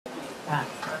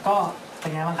ก็เป็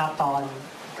นไงบ้างครับตอน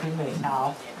คืนเหนื่อยเช้า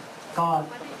ก็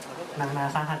หนักหนา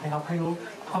สาหัสไหมครับไม่รู้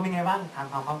เขาเป็นไงบ้างถาม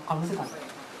ความรู้สึกก่อน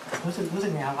รู้สึ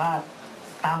กไงครับว่า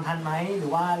ตามทันไหมหรื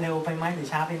อว่าเร็วไปไหมหรือ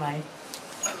ช้าไปไหม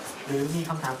หรือมี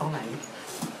คำถามตรงไหน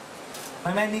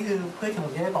ไม่นี่คือเพื่อที่ผ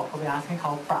มจะได้บอกโทเบียสให้เข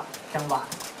าปรับจังหวะ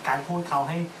การพูดเขา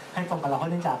ให้ตรงกับเราเพรา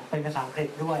ะเนื่องจากเป็นภาษาอังกฤษ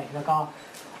ด้วยแล้วก็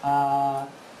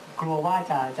กลัวว่า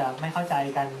จะไม่เข้าใจ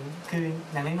กันคือ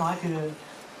อย่างน้อยๆคือ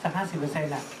สัก50%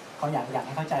น่ะเขาอยากใ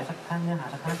ห้เข้าใจสักเนื้อหา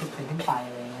สัก50%ขึ้นไป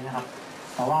อะไรอย่างเงี้ยนะครับ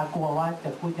แต่ว่ากลัวว่าจ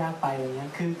ะพูดยากไปอะไรเงี้ย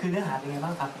คือเนื้อหาเป็นไงบ้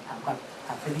างครับถามก่อนถ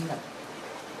ามเฟรนดี้ก่อน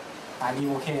ดี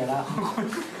โอเคแล้ว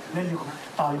เล่นอยู่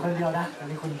ต่ออยู่คนเดียวนะตอน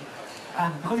นี้คุณ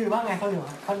เขาดูบ้างไงเขาดู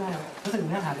เขาหน้ารู้สึก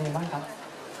เนื้อหาเป็นไงบ้างครับ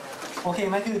โอเค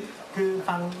ไหมคือ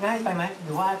ฟังง่ายไปไหมห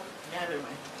รือว่าง่ายไปไหม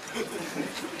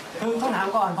คือต้องถาม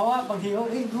ก่อนเพราะว่าบางทีเขา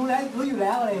รู้อยู่แ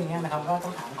ล้วอะไรอย่างเงี้ยนะครับก็ต้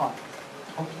องถามก่อน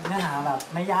เนื้อหาแบบ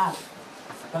ไม่ยาก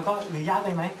แล้วก็หรือยากไป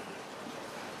ไหม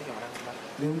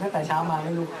หรือตั้งแต่เช้ามาไ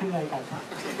ม่รู้ขึ้นอะไรกัน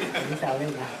นี่แซวเล่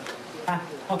นนะ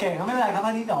โอเคก็ไม่เป็นไรครับท่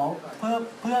านนี้เดี๋ยวเ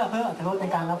พื่ออรรถรสใน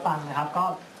การรับฟังนะครับก็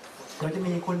เดี๋ยวจะ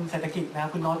มีคุณเศรษฐกิจนะ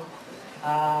คุณนนท์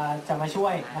จะมาช่ว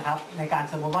ยนะครับในการ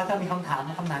สมมติว่าถ้ามีคำถาม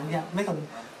คำนั้นเนี่ยไม่สน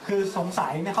คือสงสั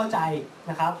ยไม่เข้าใจ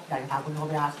นะครับอยากจะถามคุณโท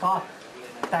เบียสก็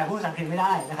แต่พูดภาษาอังกฤษไม่ไ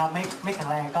ด้นะครับไม่แข็ง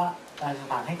แรงก็จะ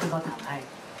ฝากให้คุณโน้ตถามให้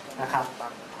นะครับ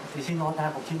ชื่อโน้ตน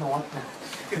ะผมชื่อโน้ตนะ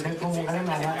คือในวงกันเล่น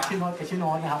น้อยนะชื่อโน้ตกับชื่อโ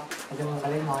น้ตนะครับเราจะวงกั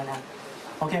นเล่นน้อยนะ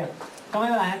โอเคก็ไม่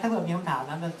เป็นไรถ้าเกิดมีคำถาม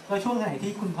นะก็ช่วงไหน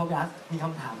ที่คุณโทเบียสมีค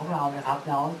ำถามพวกเรานะครับ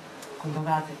แล้วคุณโทเ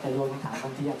บียสจะโยนคำถามบา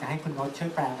งทีอยากจะให้คุณโน้ตช่วย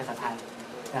แปลภาษาไทย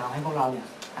นะครับให้พวกเราเนี่ย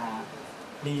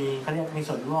มีเขาเรียกมี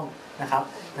ส่วนร่วมนะครับ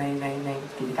ใน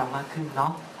กิจกรรมมากขึ้นเนา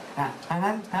ะถ้า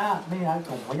งั้นถ้าไม่มีอะไร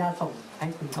ผมขออนุญาตส่งให้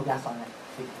คุณโทเบียสสอนเลย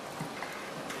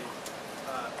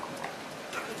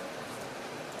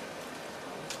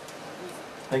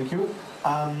Thank you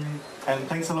and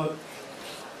thanks a lot.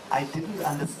 I didn't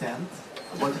understand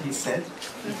what he said,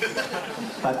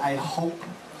 but I hope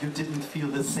you didn't feel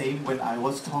the same when I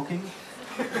was talking.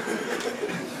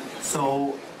 So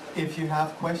if you have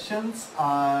questions,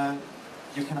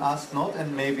 you can ask Not, and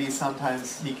maybe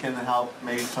sometimes he can help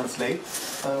maybe translate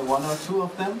one or two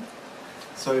of them.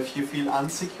 So if you feel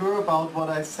insecure about what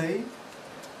I say,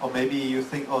 or maybe you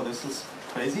think, oh, this is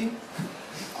crazy,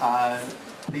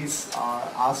 please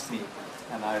ask me,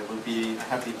 and I will be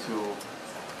happy to.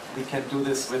 We can do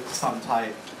this with some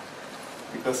Thai,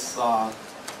 because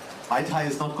my Thai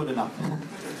is not good enough.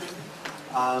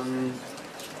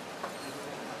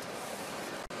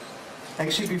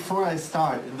 Actually, before I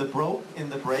start, in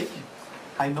the break,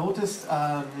 I noticed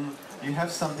you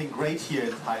have something great here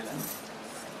in Thailand,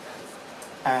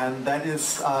 and that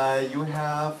is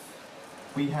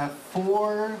we have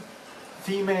 4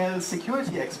 female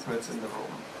security experts in the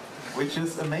room, which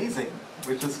is amazing,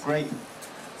 which is great.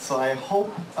 So I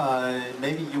hope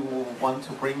maybe you want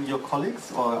to bring your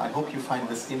colleagues, or I hope you find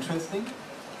this interesting.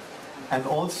 And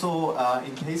also,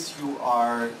 in case you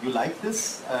like this,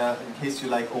 in case you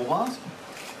like OWASP,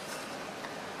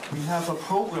 we have a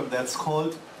program that's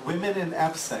called Women in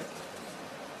AppSec,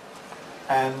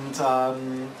 and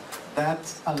that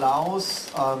allows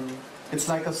it's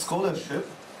like a scholarship.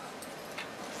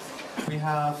 We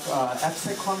have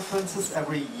AppSec conferences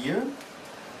every year,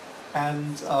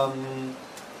 and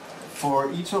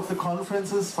for each of the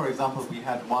conferences, for example, we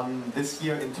had one this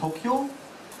year in Tokyo,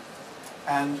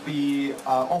 and we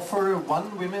offer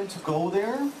 1 woman to go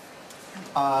there,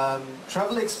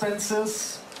 travel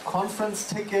expenses, conference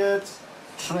ticket,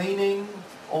 training,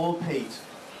 all paid.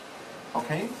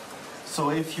 Okay? So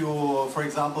if you, for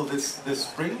example, this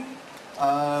spring,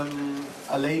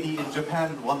 a lady in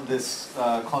Japan won this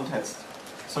contest.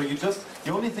 So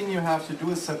the only thing you have to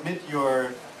do is submit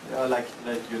your like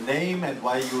your name and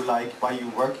why you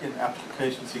work in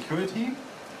application security,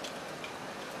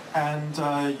 and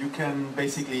you can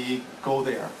basically go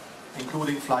there,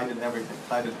 including flight and everything,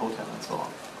 flight and hotel and so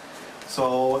on.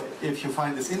 So if you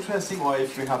find this interesting, or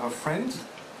if you have a friend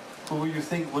who you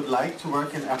think would like to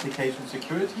work in application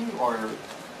security or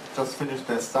just finish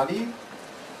their study,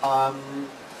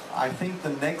 I think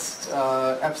the next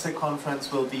AppSec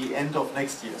conference will be end of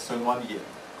next year, so in 1 year.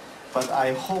 But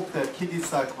I hope that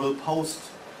Kitisak will post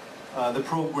the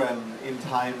program in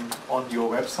time on your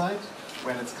website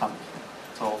when it's coming.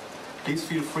 So please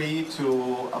feel free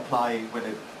to apply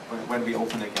when we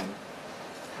open again.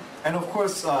 And of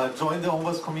course, join the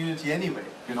OWASP community anyway.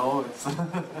 You know, it's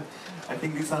I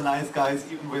think these are nice guys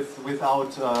even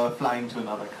without flying to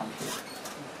another country.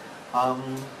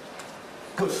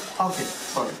 Good. Okay.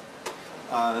 Sorry.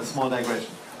 Small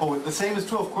digression. Oh, the same is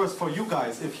true, of course, for you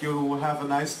guys. If you have a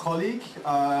nice colleague,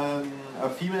 a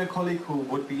female colleague who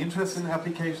would be interested in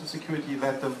application security,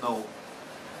 let them know.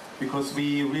 because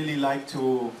we really like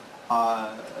to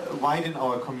widen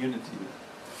our community.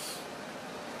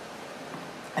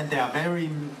 And there are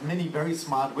many very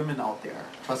smart women out there,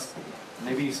 trust me.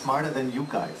 Maybe smarter than you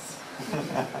guys.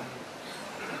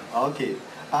 Okay.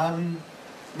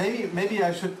 Maybe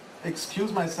I should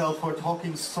excuse myself for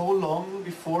talking so long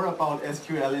before about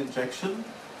SQL injection.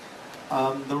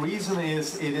 The reason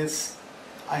is,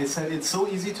 I said it's so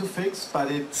easy to fix, but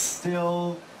it's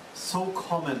still so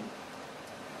common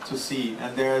to see,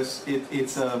 and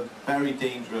it's a very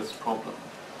dangerous problem.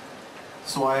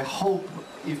 So I hope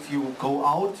if you go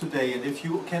out today, and if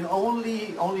you can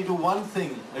only do one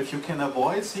thing, if you can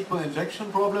avoid SQL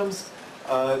injection problems,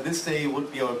 this day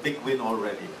would be a big win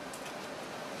already.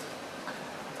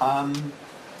 I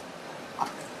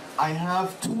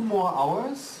have 2 more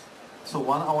hours. So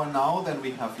 1 hour now, then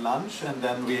we have lunch, and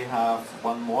then we have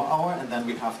 1 more hour, and then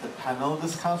we have the panel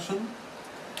discussion.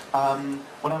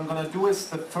 What I'm going to do is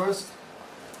the first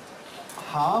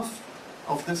half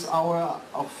of this hour,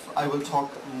 I will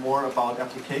talk more about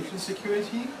application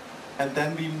security, and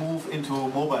then we move into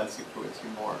mobile security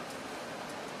more.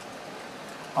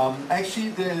 Actually,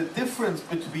 the difference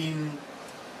between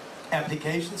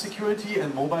application security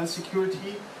and mobile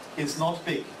security is not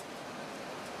big.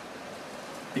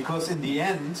 Because in the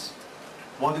end,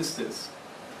 what is this?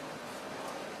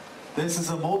 This is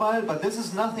a mobile, but this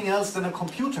is nothing else than a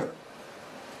computer.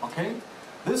 Okay?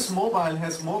 This mobile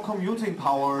has more computing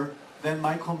power than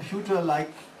my computer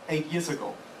like 8 years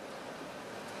ago.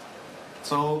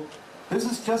 So this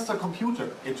is just a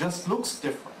computer. It just looks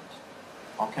different.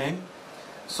 Okay?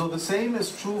 So the same is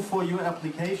true for your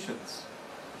applications.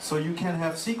 So you can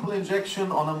have SQL injection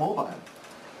on a mobile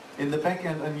in the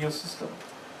backend in your system.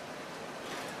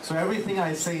 So everything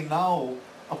I say now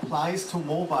applies to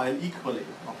mobile equally,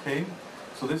 okay?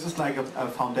 So this is like a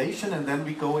foundation, and then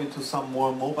we go into some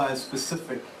more mobile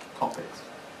specific topics.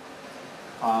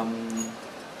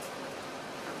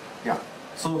 Yeah,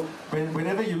 so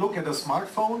whenever you look at a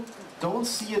smartphone, don't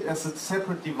see it as a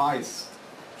separate device.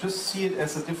 Just see it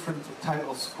as a different type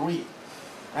of screen.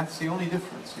 That's the only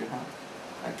difference you have,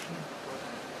 actually.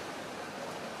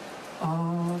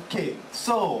 Okay,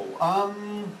 so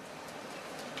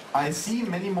I see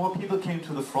many more people came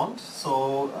to the front,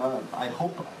 so I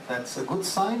hope that's a good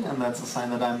sign, and that's a sign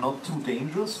that I'm not too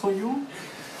dangerous for you.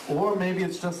 Or maybe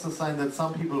it's just a sign that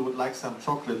some people would like some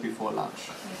chocolate before lunch.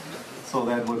 So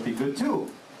that would be good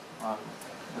too. As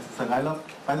I said, I love,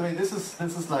 by the way, this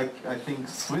is like, I think,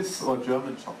 Swiss or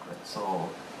German chocolate, so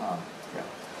yeah.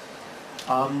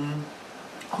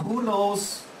 Who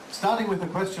knows, starting with the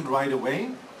question right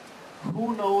away,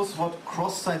 who knows what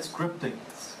cross-site scripting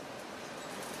is?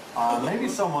 Maybe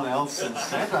someone else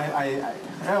instead.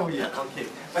 Oh yeah, okay.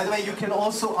 By the way, you can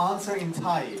also answer in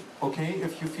Thai, okay?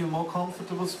 If you feel more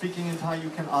comfortable speaking in Thai, you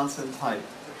can answer in Thai.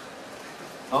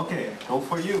 Okay, go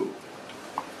for you.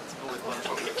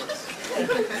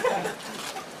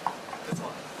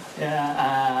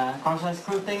 Yeah, cross-site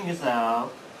scripting is a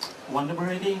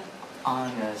vulnerability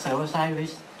on the server side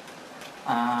which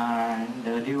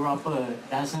the developer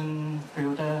doesn't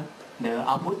filter the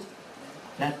output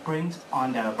that brings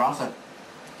on the browser.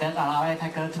 That allows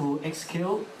attacker to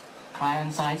execute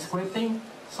client-side scripting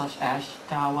such as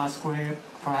JavaScript,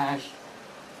 Flash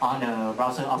on the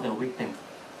browser of the victim.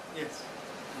 Yes.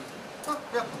 Oh,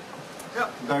 yeah. Yeah,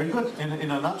 very good.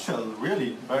 In a nutshell,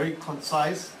 really, very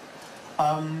concise.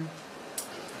 How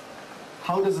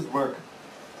does it work?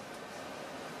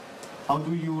 How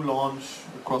do you launch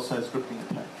a cross-site scripting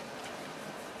attack?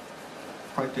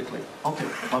 Practically. Okay,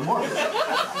 one more.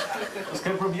 Let's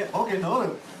get from here. Okay,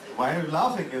 no, why are you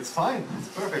laughing? It's fine. It's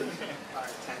perfect.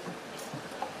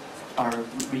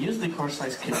 We use the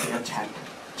cross-site scripting attack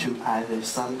to add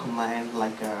some command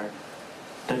like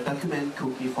the document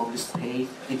could be from this page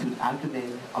into the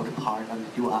argument of the part on the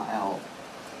URL.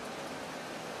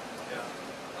 Yeah.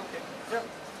 Okay. Yeah.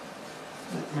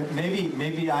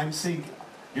 Maybe I'm saying,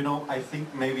 you know, I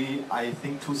think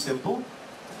too simple,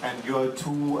 and you're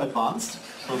too advanced,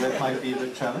 so that might be the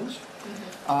challenge.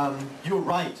 You're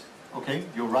right. Okay,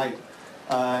 you're right.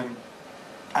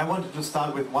 I wanted to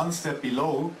start with one step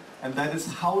below, and that is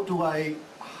how do I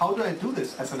do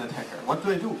this as an attacker? What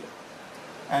do I do?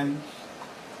 And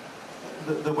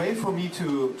the way for me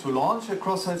to launch a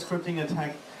cross-site scripting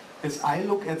attack is I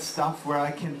look at stuff where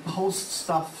I can post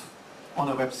stuff on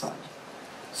a website.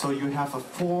 So you have a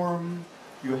form,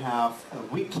 you have a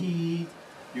wiki,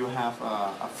 you have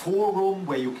a forum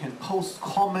where you can post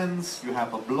comments, you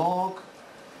have a blog.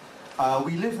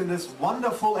 We live in this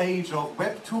wonderful age of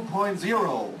Web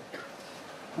 2.0.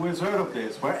 Who has heard of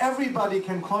this? Where everybody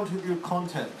can contribute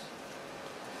content.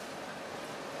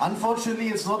 Unfortunately,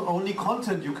 it's not only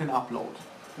content you can upload.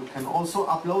 You can also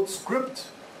upload script.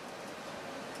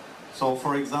 So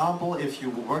for example, if you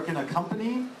work in a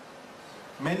company,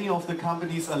 many of the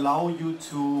companies allow you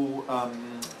to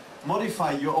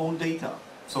modify your own data.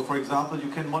 So for example, you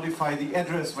can modify the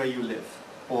address where you live,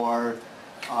 or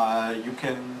you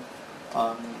can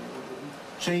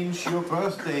change your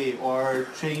birthday or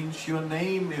change your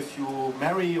name if you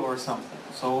marry or something.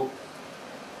 So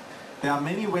there are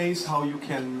many ways how you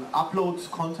can upload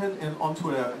content onto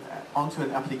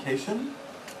an application.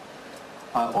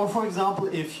 Or for example,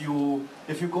 if you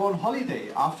go on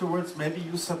holiday, afterwards maybe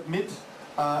you submit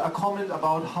a comment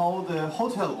about how the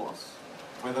hotel was,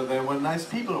 whether there were nice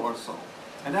people or so.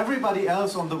 And everybody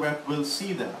else on the web will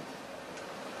see that.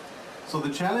 So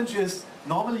the challenge is,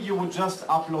 normally you would just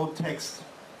upload text,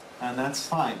 and that's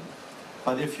fine.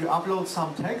 But if you upload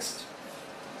some text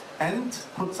and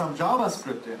put some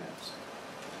JavaScript in it,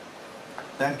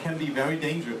 that can be very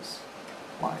dangerous.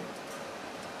 Why?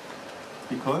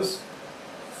 Because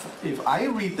if I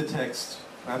read the text,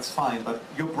 that's fine, but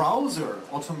your browser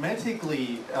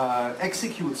automatically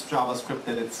executes JavaScript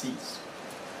that it sees.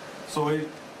 So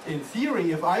in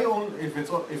theory, if I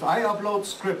upload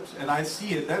script and I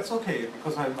see it, that's okay,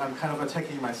 because I'm kind of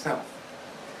attacking myself.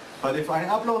 But if I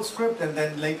upload script and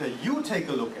then later you take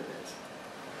a look at it,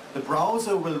 the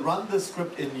browser will run the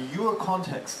script in your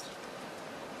context.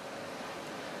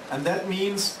 And that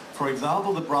means, for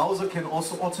example, the browser can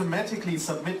also automatically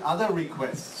submit other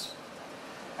requests.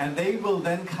 And they will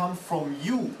then come from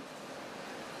you.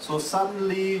 So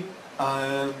suddenly,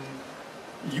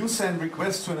 you send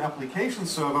requests to an application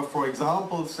server, for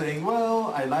example, saying,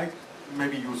 well, I like,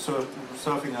 maybe you're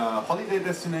surfing a holiday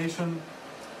destination,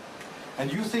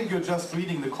 and you think you're just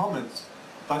reading the comments.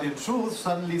 But in truth,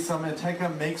 suddenly some attacker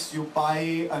makes you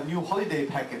buy a new holiday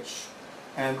package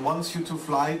and wants you to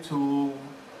fly to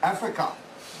Africa.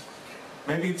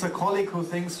 Maybe it's a colleague who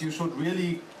thinks you should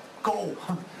really go,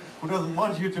 who doesn't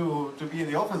want you to be in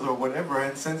the office or whatever,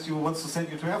 and wants to send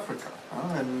you to Africa.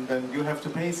 And then you have to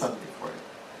pay something for it.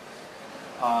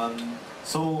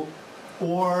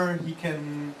 Or he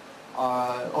can,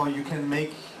 or you can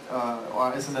make,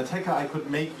 or as an attacker, I could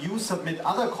make you submit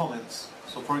other comments.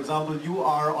 So for example, you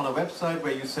are on a website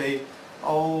where you say,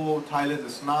 oh, Thailand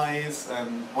is nice,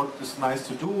 and what is nice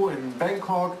to do in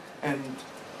Bangkok, and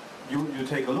you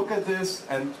take a look at this,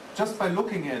 and just by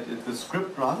looking at it, the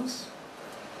script runs,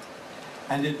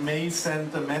 and it may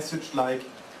send a message like,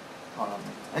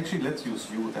 actually let's use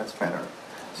you, that's better.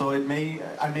 So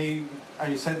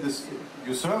I send this,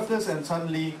 you serve this, and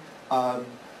suddenly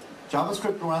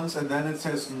JavaScript runs, and then it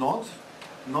says not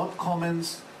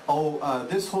comments, oh,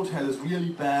 this hotel is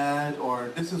really bad, or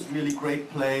this is really great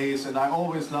place, and I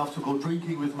always love to go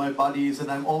drinking with my buddies,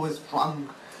 and I'm always drunk,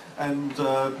 and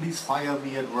please fire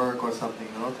me at work or something,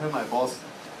 tell my boss.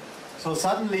 So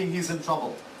suddenly he's in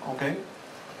trouble, okay?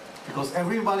 Because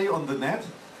everybody on the net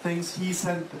thinks he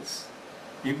sent this,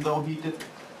 even though he didn't.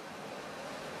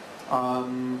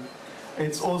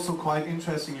 It's also quite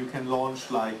interesting, you can launch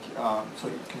so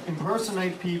you can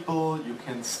impersonate people, you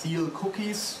can steal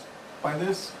cookies by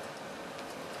this.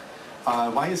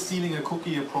 Why is stealing a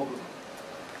cookie a problem?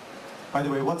 By the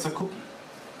way, what's a cookie?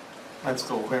 Let's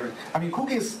go.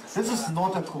 Cookies, this is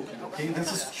not a cookie, okay?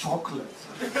 This is chocolate.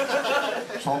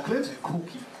 Chocolate,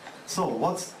 cookie. So,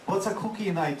 what's a cookie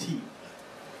in IT?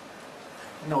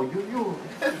 No, you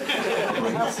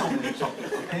have so many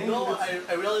chocolate, okay? No,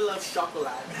 I really love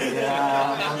chocolate.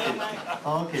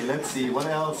 Yeah, okay, let's see, what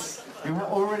else? You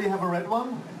already have a red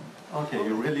one? Okay,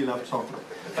 you really love chocolate.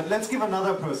 But let's give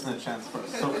another person a chance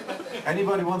first. So,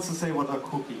 anybody wants to say what a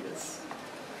cookie is?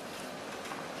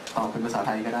 เป็นภาษาไ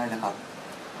ทยก็ได้นะครับ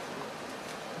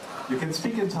You can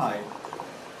speak in Thai.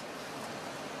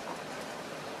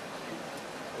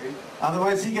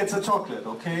 Otherwise he gets a chocolate,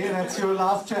 okay? That's your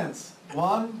last chance.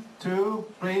 1, 2,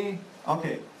 3,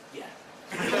 okay.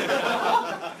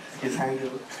 Yeah. His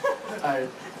handle.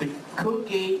 The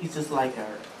cookie is just like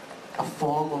a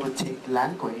form of a text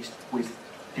language which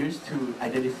used to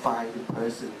identify the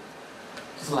person,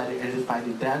 just like identify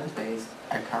the database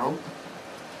account,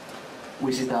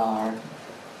 which is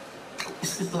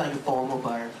it's just like a form of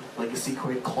a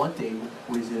secret coding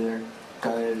with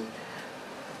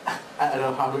I don't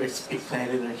know how to explain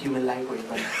it in a human language,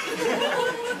 but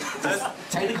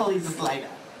technically it's just like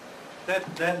that.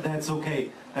 That's okay.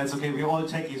 That's okay. We're all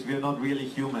techies. We're not really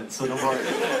human, so don't worry.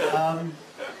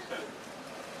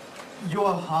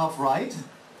 You're half right.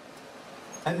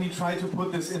 Let me try to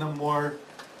put this in a more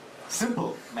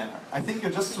simple manner. I think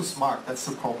you're just too smart. That's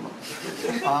the problem.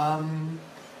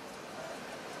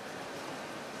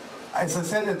 As I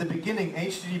said at the beginning,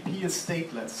 HTTP is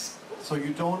stateless, so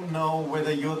you don't know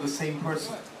whether you're the same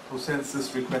person who sends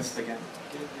this request again.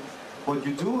 What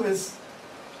you do is,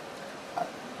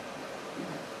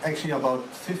 actually about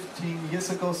 15 years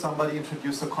ago, somebody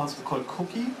introduced a concept called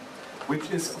cookie,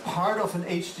 which is part of an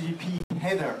HTTP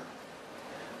header.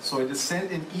 So it is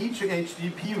sent in each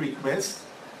HTTP request.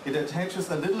 It attaches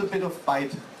a little bit of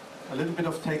byte, a little bit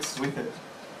of text with it.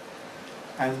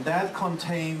 And that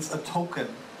contains a token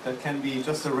that can be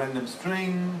just a random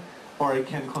string, or it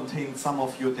can contain some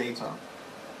of your data.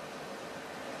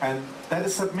 And that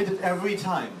is submitted every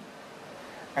time.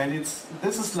 And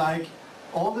this is like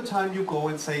all the time you go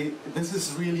and say, this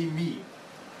is really me.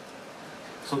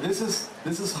 So this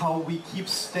is how we keep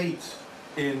state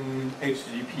in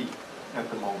HTTP at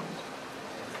the moment.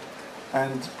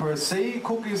 And per se,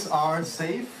 cookies are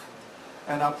safe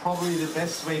and are probably the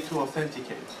best way to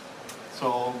authenticate.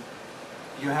 So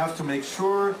you have to make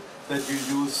sure that you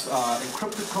use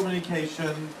encrypted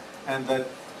communication and that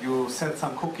you set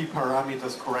some cookie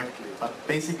parameters correctly. But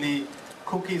basically,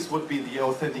 cookies would be the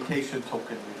authentication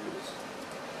token you use.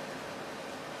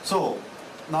 So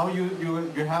now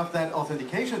you have that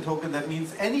authentication token. That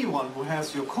means anyone who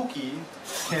has your cookie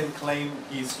can claim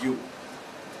he's you.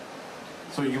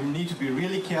 So you need to be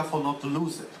really careful not to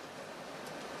lose it.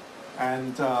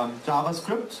 And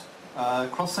JavaScript,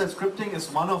 cross-site scripting is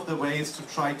one of the ways to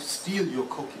try to steal your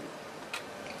cookie.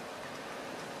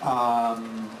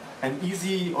 An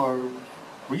easy or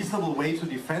reasonable way to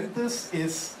defend this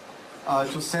is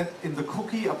to set in the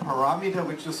cookie a parameter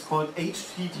which is called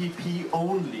HTTP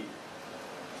only.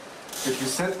 If you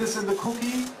set this in the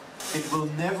cookie, it will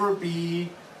never be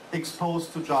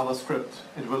exposed to JavaScript.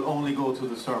 It will only go to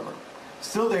the server.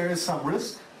 Still there is some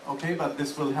risk, okay, but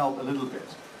this will help a little bit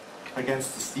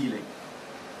against the stealing.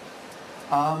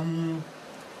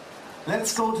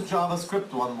 Let's go to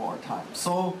JavaScript one more time.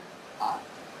 So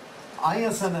I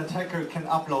as an attacker can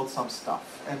upload some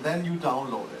stuff and then you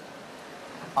download it.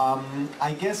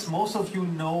 I guess most of you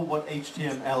know what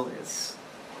HTML is.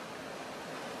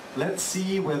 Let's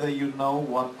see whether you know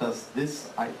what does this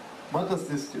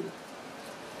do.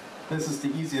 This is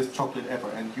the easiest chocolate ever,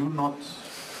 and you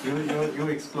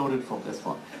exploded from this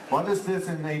one. What is this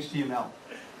in HTML?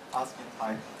 Ask in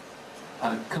Thai.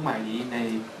 เครื่องหมายนี้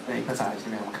ในภาษา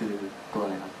HTML มันคือตัวอะ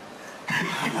ไรครับ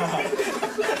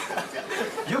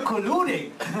You're colluding.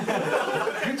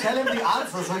 You tell him the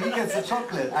answer so he gets the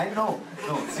chocolate. I know.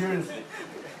 No, seriously.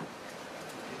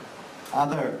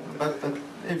 But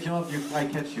if you're not, I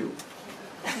catch you.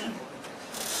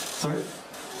 Sorry?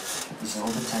 It's an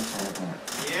open tag character.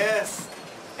 Yes.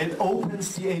 It opens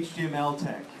the HTML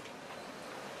tag.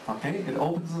 Okay, it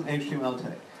opens an HTML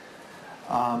tag.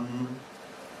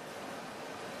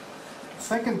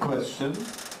 Second question.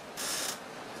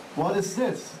 What is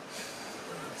this?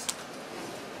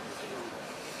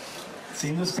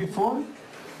 Seen this before?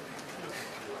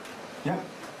 Yeah.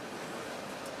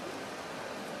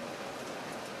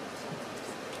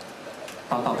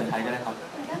 ตอบเป็นไทยก็ได้ครับ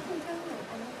มันก็คือเครื่องหมาย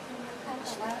อันนี้นะคะแ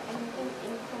ต่ว่าอันนี้เป็นอิ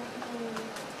นโทร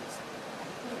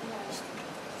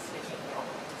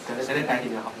จะได้แปลที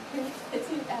เดียวครับ It's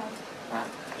in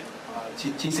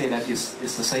She said that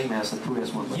it's the same as the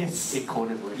previous one, but Yes.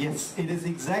 encoded with. Yes, it is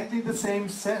exactly the same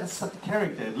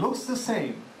character. It looks the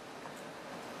same.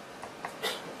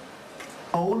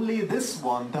 Only this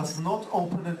one does not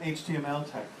open an HTML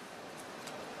tag.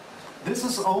 This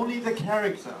is only the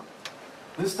character.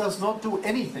 This does not do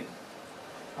anything.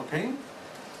 Okay?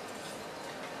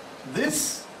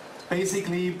 This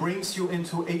basically brings you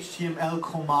into HTML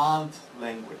command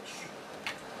language.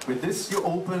 With this, you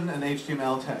open an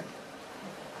HTML tag.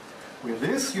 With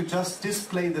this, you just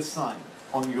display the sign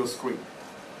on your screen.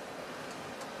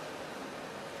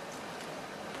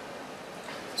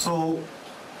 So,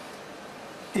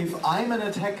 if I'm an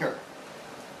attacker,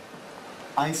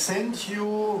 I send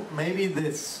you maybe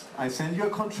this. I send you a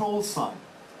control sign.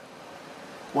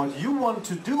 What you want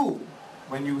to do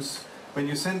when you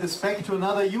send this back to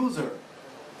another user,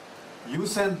 you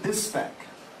send this back.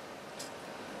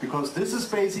 Because this is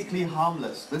basically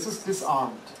harmless. This is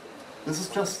disarmed. This is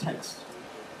just text.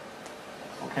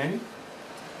 Okay?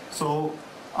 So,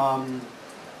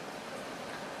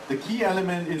 the key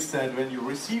element is that when you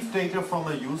receive data from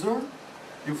a user,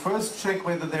 you first check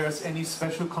whether there's any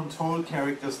special control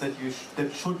characters that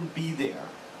shouldn't be there.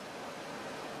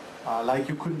 Like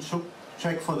you couldn't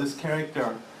check for this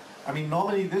character. I mean,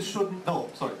 normally this shouldn't, no,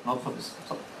 sorry, not for this,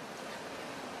 sorry.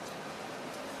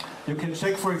 You can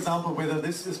check, for example, whether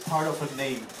this is part of a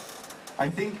name. I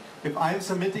think if I'm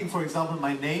submitting, for example,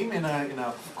 my name in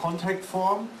a contact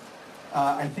form,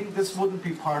 I think this wouldn't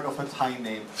be part of a Thai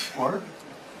name, or?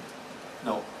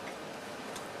 No.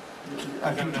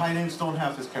 I think Thai names don't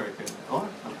have this character in it, or?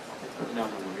 No,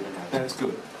 we don't have. That's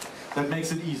good. That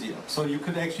makes it easier. So you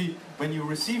could actually, when you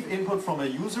receive input from a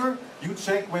user, you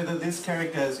check whether this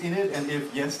character is in it, and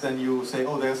if yes, then you say,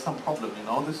 oh, there's some problem, you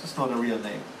know, this is not a real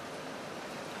name.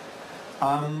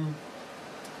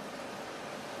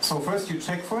 So first you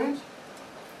check for it,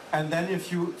 and then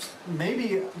if you,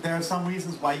 maybe there are some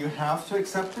reasons why you have to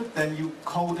accept it, then you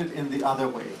code it in the other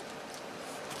way.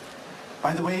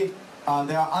 By the way,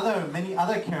 there are many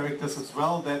other characters as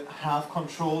well that have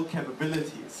control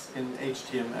capabilities in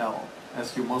HTML,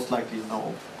 as you most likely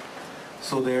know.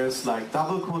 So there's like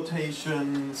double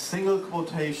quotation, single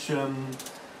quotation,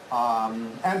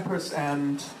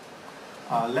 ampersand,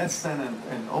 less than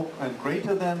and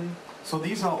greater than. So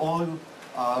these are all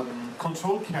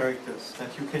control characters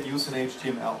that you can use in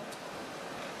HTML.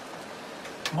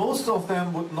 Most of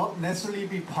them would not necessarily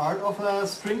be part of a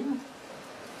string,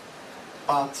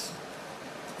 but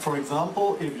for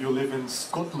example, if you live in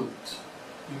Scotland,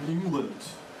 in England,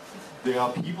 there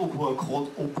are people who are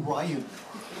called O'Brien,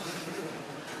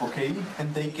 okay?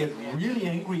 And they get really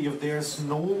angry if there's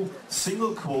no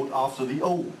single quote after the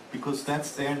O, because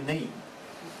that's their name.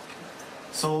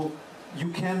 So you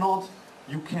cannot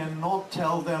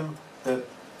tell them that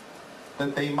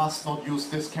they must not use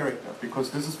this character,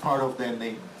 because this is part of their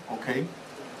name, okay?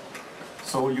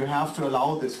 So you have to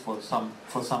allow this for some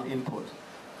input.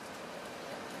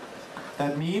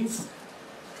 That means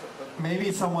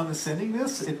maybe someone is sending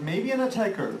this, it may be an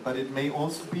attacker, but it may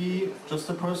also be just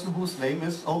a person whose name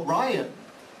is O'Brien.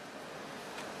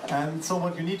 And so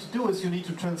what you need to do is you need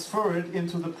to transfer it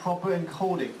into the proper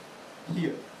encoding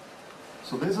here.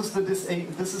 So this is the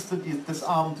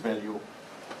disarmed value.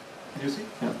 Can you see?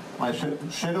 Yeah. My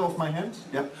shadow of my hand?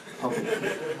 Yeah. Okay.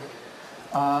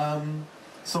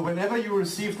 So whenever you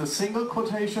receive the single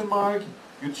quotation mark,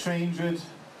 you change it.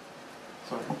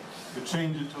 Sorry. You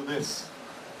change it to this.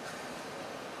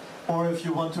 Or if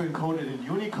you want to encode it in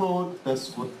Unicode,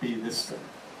 this would be this string.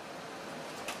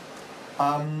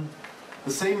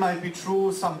 The same might be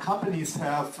true, some companies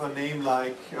have a name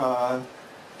like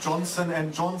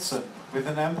Johnson & Johnson with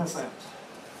an ampersand.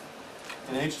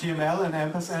 In HTML, an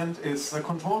ampersand is a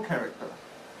control character.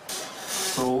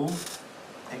 So,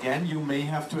 again, you may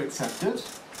have to accept it,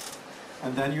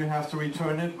 and then you have to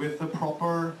return it with the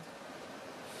proper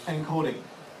encoding.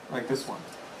 Like this one,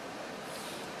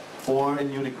 or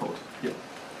in Unicode. Yeah.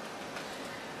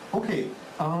 Okay.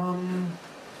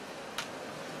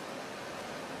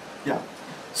 Yeah.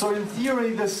 So in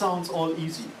theory, this sounds all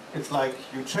easy. It's like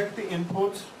you check the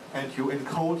input and you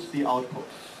encode the output.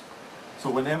 So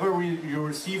whenever you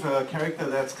receive a character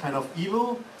that's kind of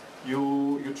evil,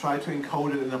 you try to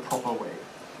encode it in a proper way.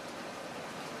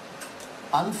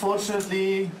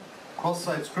 Unfortunately,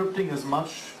 cross-site scripting is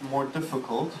much more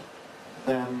difficult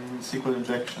than SQL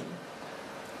injection.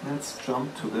 Let's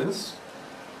jump to this.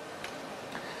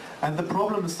 And the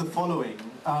problem is the following.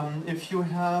 If you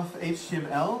have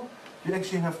HTML, you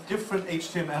actually have different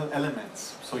HTML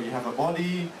elements. So you have a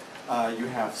body, you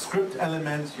have script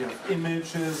elements, you have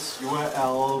images,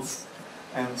 URLs,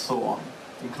 and so on.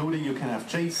 Including you can have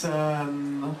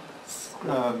JSON,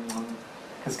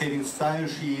 cascading style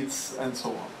sheets, and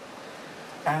so on.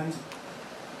 And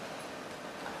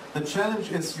the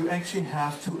challenge is you actually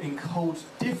have to encode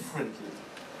differently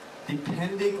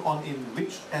depending on in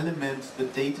which element the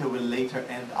data will later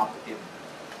end up in.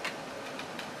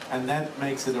 And that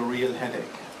makes it a real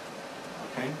headache.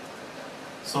 Okay?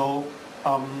 So,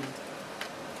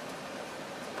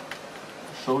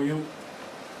 show you.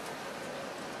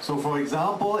 So for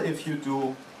example, if you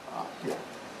do,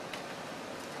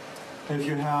 if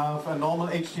you have a normal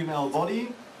HTML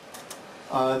body,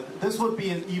 this would be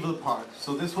an evil part.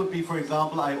 So this would be, for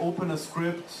example, I open a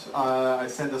script, I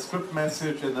send a script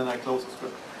message, and then I close the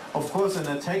script. Of course, an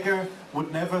attacker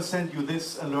would never send you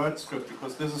this alert script,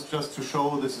 because this is just to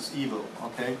show this is evil,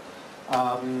 okay?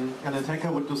 An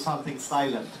attacker would do something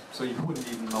silent, so you wouldn't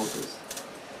even notice.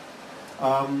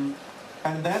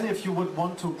 And then if you would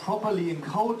want to properly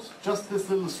encode just this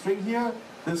little string here,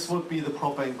 this would be the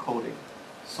proper encoding.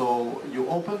 So you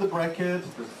open the bracket,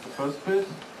 this is the first bit,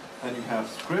 then you have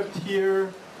script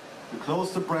here, you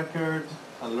close the bracket,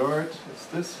 alert, it's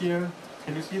this here.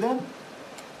 Can you see that?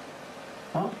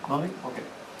 Huh? Nothing? Okay.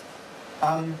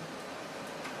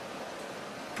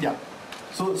 Yeah.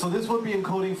 So this would be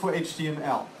encoding for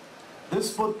HTML.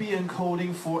 This would be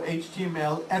encoding for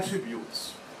HTML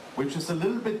attributes, which is a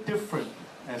little bit different,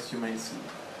 as you may see.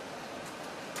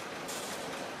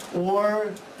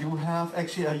 Or you have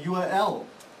actually a URL.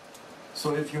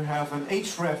 So if you have an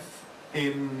href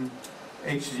in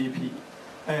HTML,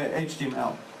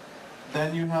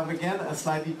 then you have again a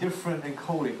slightly different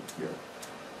encoding here.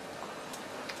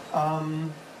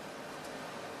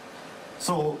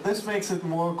 So this makes it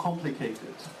more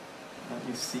complicated. Let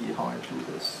me see how I do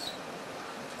this.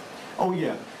 Oh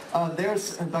yeah,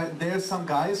 there's some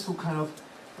guys who kind of,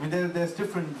 I mean there's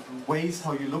different ways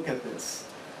how you look at this.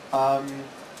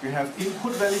 You have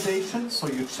input validation, so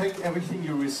you check everything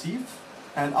you receive,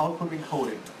 and output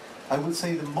encoding. I would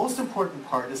say the most important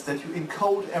part is that you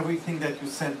encode everything that you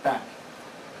send back.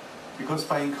 Because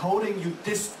by encoding you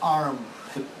disarm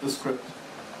the script.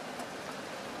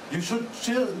 You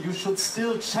should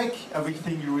still check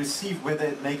everything you receive whether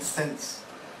it makes sense.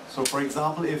 So for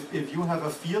example, if you have a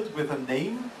field with a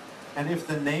name, and if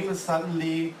the name is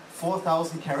suddenly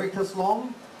 4,000 characters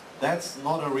long, that's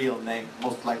not a real name,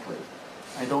 most likely.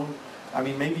 I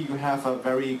mean, maybe you have a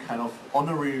very kind of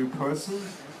honorary person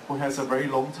who has a very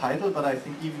long title, but I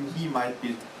think even he might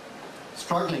be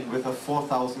struggling with a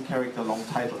 4,000 character long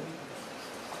title.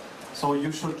 So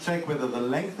you should check whether the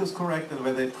length is correct and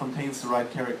whether it contains the right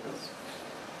characters.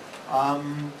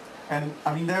 And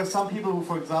I mean, there are some people who,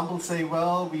 for example, say,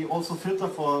 well, we also filter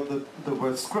for the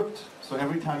word script. So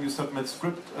every time you submit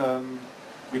script,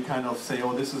 we kind of say,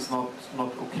 oh, this is not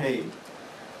okay.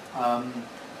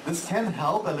 This can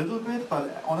help a little bit,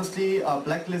 but honestly,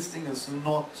 blacklisting is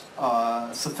not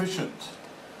sufficient.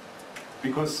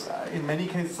 Because in many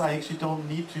cases, I actually don't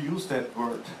need to use that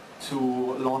word to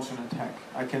launch an attack.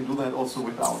 I can do that also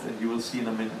without, and you will see in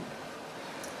a minute.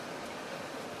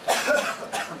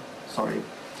 Sorry.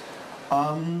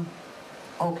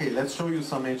 Okay, let's show you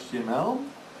some HTML.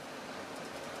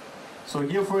 So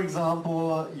here, for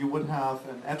example, you would have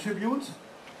an attribute.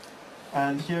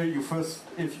 And here you first,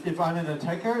 if I'm an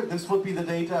attacker, this would be the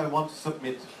data I want to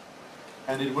submit.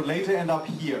 And it would later end up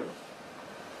here.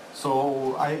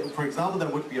 So for example, there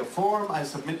would be a form, I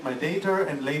submit my data,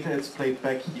 and later it's played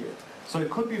back here. So it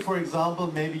could be, for example,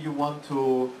 maybe you want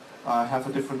to have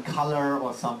a different color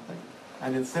or something.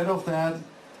 And instead of that,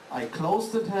 I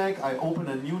close the tag, I open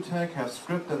a new tag, have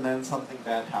script, and then something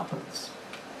bad happens.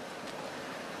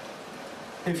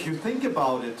 If you think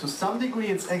about it, to some degree,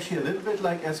 it's actually a little bit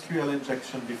like SQL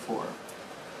injection before.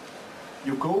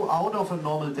 You go out of a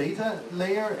normal data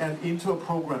layer and into a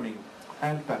programming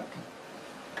and back.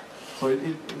 So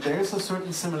there is a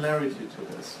certain similarity to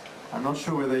this. I'm not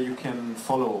sure whether you can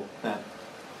follow that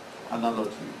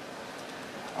analogy.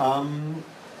 And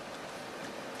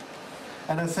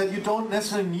I said you don't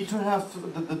necessarily need to have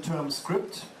the term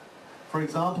script. For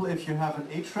example, if you have an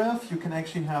href, you can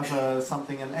actually have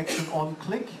an action on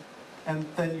click, and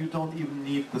then you don't even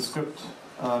need the script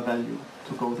value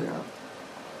to go there.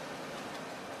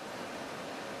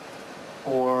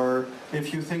 Or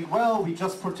if you think, well, we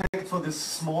just protect for this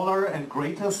smaller and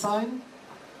greater sign,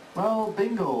 well,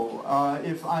 bingo.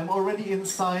 If I'm already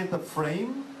inside the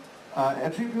frame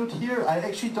attribute here, I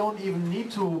actually don't even need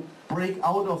to break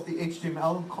out of the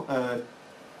HTML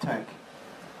tag.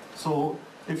 So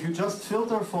if you just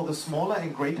filter for the smaller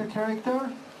and greater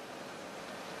character,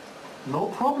 no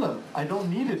problem. I don't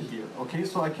need it here. Okay,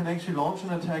 so I can actually launch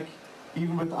an attack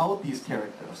even without these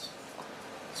characters.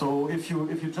 So if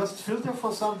you just filter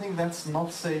for something, that's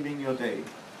not saving your day.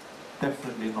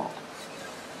 Definitely not.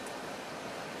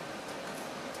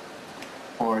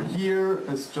 Or here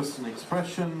is just an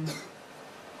expression.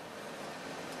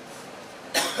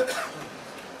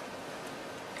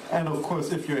 And of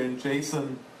course, if you're in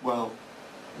JSON, well,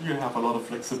 you have a lot of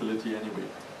flexibility anyway.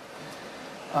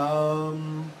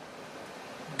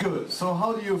 Good. So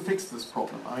how do you fix this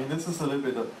problem? I mean, this is a little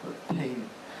bit of a pain.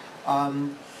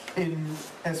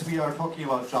 As we are talking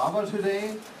about Java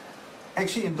today,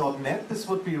 actually in .NET this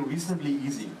would be reasonably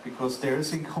easy because there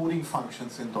is encoding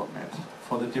functions in .NET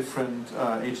for the different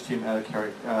HTML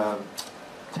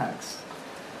tags.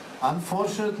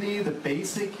 Unfortunately, the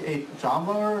basic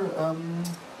Java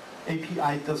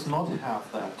API does not have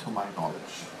that, to my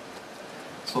knowledge.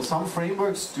 So some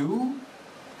frameworks do,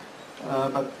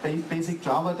 but basic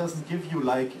Java doesn't give you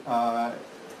like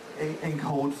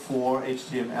encode for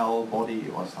HTML body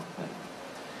or something.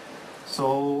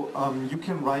 So you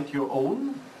can write your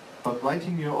own, but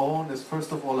writing your own is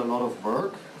first of all a lot of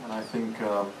work, and I think,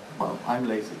 well, I'm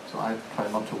lazy, so I try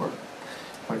not to work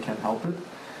if I can help it.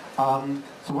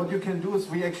 So what you can do is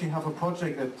we actually have a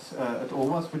project at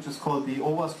OWASP which is called the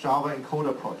OWASP Java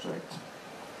Encoder project.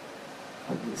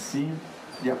 Let me see.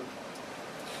 Yeah.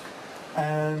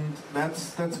 And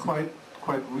that's quite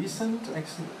recent.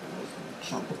 Actually, let me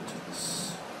jump into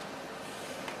this.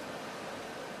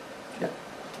 Yeah.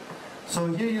 So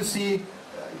here you see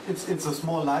it's a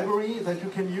small library that you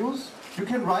can use. You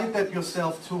can write that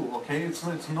yourself too, okay?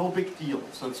 It's no big deal.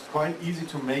 So it's quite easy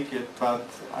to make it, but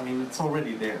I mean, it's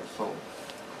already there, so.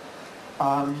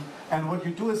 And what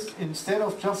you do is, instead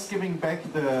of just giving back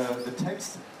the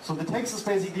text, so the text is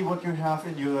basically what you have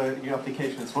in your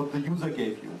application. It's what the user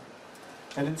gave you.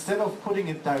 And instead of putting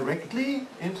it directly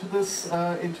into this,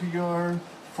 into your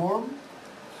form,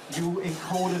 you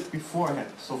encode it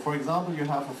beforehand. So for example, you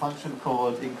have a function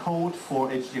called encode for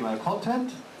HTML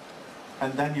content,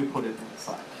 and then you put it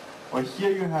inside. Or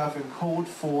here you have encode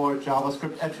for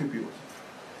JavaScript attribute.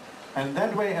 And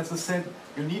that way, as I said,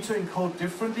 you need to encode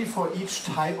differently for each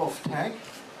type of tag,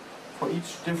 for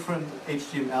each different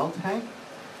HTML tag,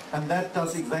 and that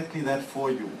does exactly that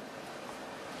for you.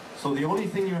 So the only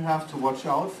thing you have to watch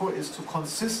out for is to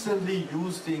consistently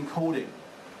use the encoding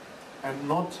and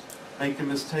not make the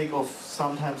mistake of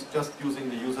sometimes just using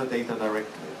the user data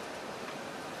directly.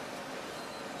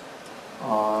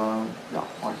 Yeah,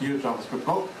 or here JavaScript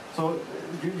block. So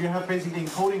you have basically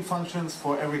encoding functions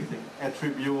for everything.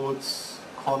 Attributes,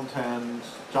 content,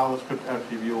 JavaScript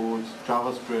attributes,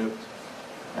 JavaScript.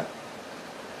 Yeah.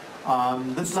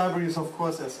 This library is, of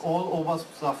course, as all OWASP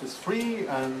stuff is free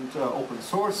and open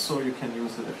source, so you can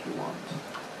use it if you want.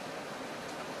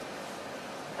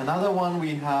 Another one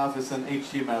we have is an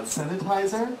HTML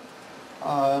sanitizer.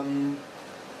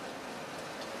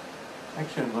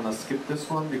 Actually, I'm going to skip this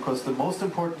one because the most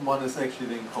important one is actually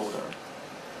the encoder.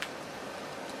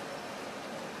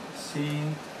 Let's see,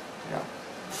 yeah,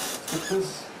 skip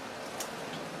this.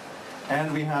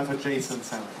 And we have a JSON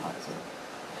sanitizer.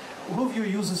 Who of you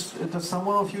uses, does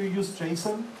someone of you use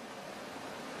JSON?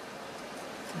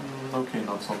 Okay,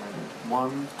 not so many.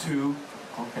 1, 2,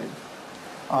 okay.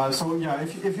 So yeah,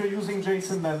 if you're using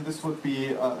JSON, then this would be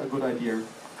a good idea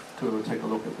to take a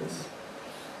look at this.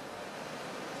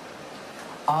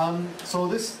 So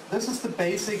this is the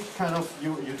basic kind of,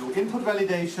 you do input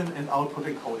validation and output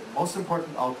encoding. Most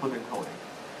important, output encoding.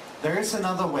 There is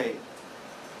another way.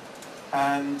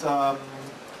 And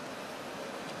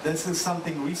this is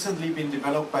something recently been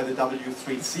developed by the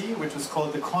W3C, which is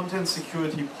called the Content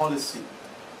Security Policy.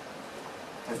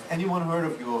 Has anyone heard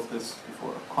of this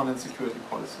before? Content Security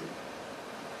Policy.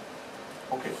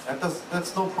 Okay,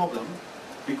 that's no problem,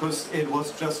 because it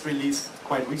was just released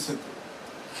quite recently.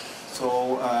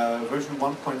 So version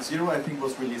 1.0 I think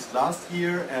was released last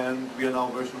year, and we are now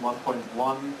version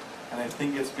 1.1, and I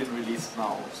think it's been released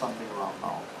now, something around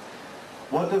now.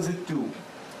 What does it do?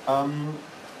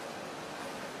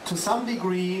 To some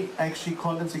degree, actually,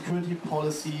 content security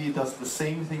policy does the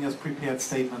same thing as prepared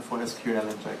statement for SQL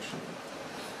injection.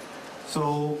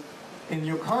 So in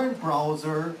your current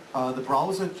browser, the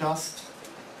browser just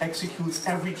executes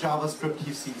every JavaScript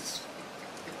he sees.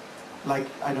 Like,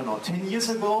 I don't know, 10 years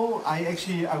ago,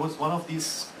 I was one of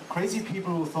these crazy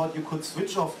people who thought you could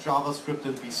switch off JavaScript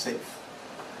and be safe.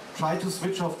 Try to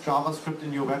switch off JavaScript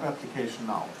in your web application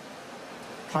now.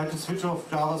 Try to switch off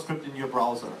JavaScript in your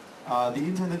browser. The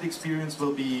internet experience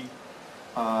will be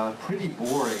pretty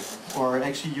boring, or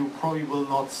actually you probably will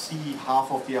not see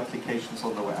half of the applications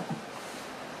on the web.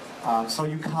 So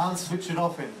you can't switch it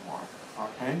off anymore,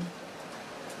 okay?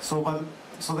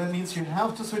 So that means you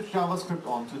have to switch JavaScript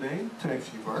on today to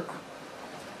actually work.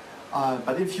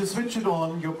 But if you switch it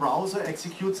on, your browser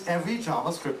executes every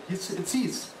JavaScript it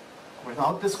sees,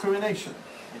 without discrimination,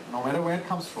 no matter where it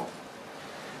comes from.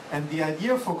 And the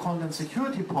idea for content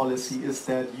security policy is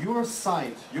that your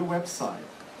site, your website,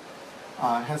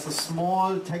 has a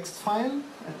small text file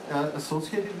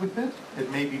associated with it.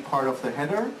 It may be part of the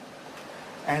header.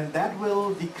 And that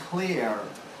will declare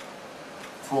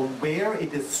from where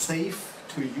it is safe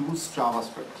to use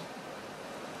JavaScript.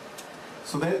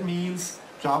 So that means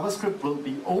JavaScript will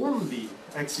be only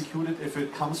executed if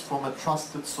it comes from a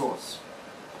trusted source.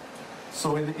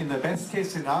 So in the best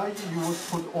case scenario, you would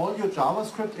put all your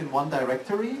JavaScript in one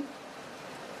directory,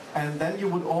 and then you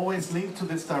would always link to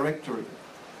this directory.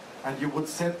 And you would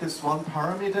set this one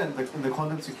parameter in the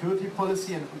content security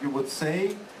policy, and you would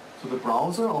say to the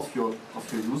browser of your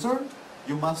user,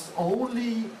 you must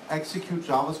only execute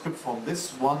JavaScript from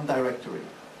this one directory,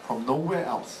 from nowhere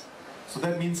else. So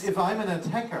that means if I'm an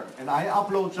attacker and I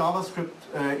upload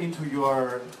JavaScript into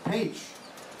your page,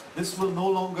 this will no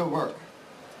longer work.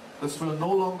 This will no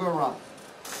longer run.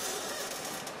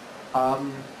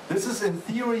 This is, in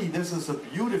theory, this is a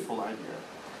beautiful idea.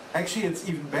 Actually, it's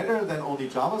even better than only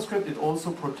JavaScript. It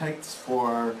also protects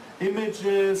for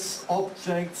images,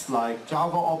 objects like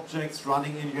Java objects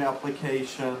running in your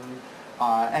application,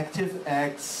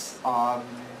 ActiveX,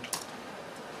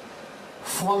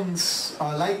 fonts,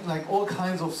 like all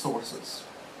kinds of sources.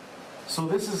 So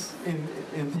this is,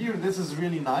 in theory, this is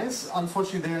really nice.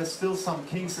 Unfortunately, there are still some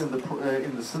kinks in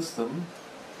the system.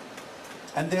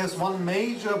 And there's one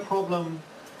major problem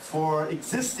for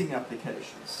existing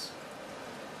applications.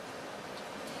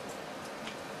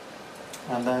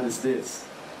 And that is this.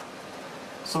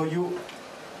 So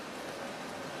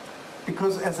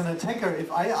because as an attacker,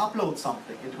 if I upload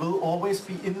something, it will always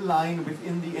be in line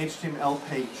within the HTML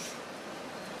page.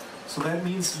 So that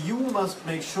means you must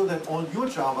make sure that all your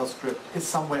JavaScript is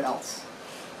somewhere else.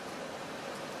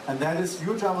 And that is,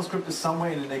 your JavaScript is somewhere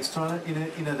in an external,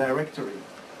 in a directory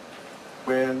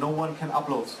where no one can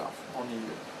upload stuff, only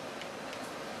you.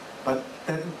 But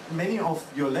then many of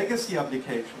your legacy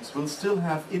applications will still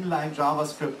have inline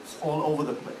JavaScripts all over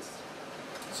the place.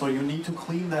 So you need to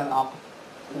clean that up.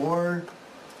 Or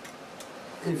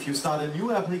if you start a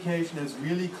new application, it's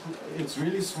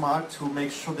really smart to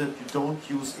make sure that you don't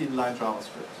use inline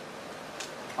JavaScript.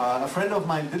 A friend of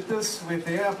mine did this with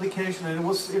their application, and it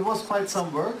was quite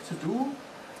some work to do,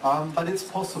 but it's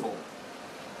possible.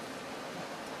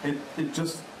 It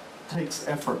just takes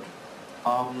effort.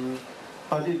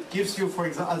 But it gives you, for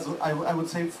example, I would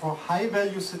say for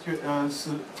high-value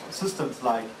systems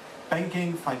like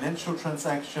banking, financial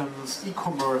transactions,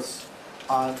 e-commerce,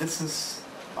 this is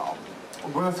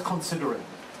worth considering,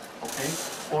 okay?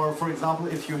 Or for example,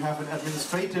 if you have an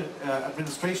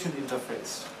administration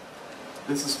interface,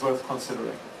 this is worth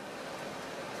considering.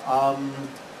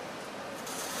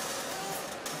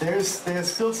 There's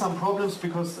still some problems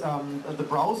because the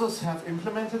browsers have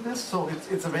implemented this, so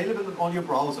it's available in all your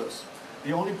browsers.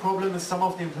 The only problem is some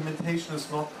of the implementation is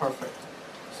not perfect.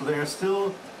 So there are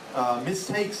still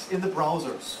mistakes in the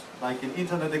browsers, like in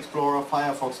Internet Explorer,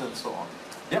 Firefox, and so on.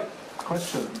 Yep,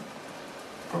 question.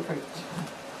 Perfect.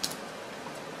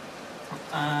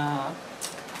 I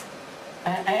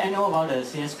know about the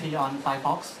CSP on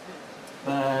Firefox,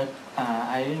 but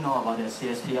I didn't know about the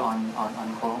CSP on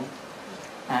Chrome.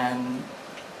 And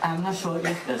I'm not sure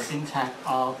if the syntax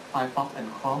of Firefox and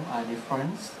Chrome are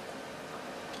different.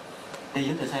 They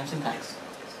use the same syntax,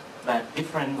 but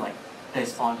different, like the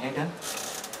spawn header.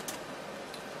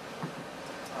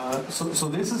 So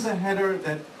this is a header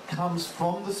that comes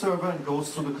from the server and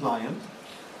goes to the client.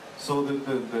 So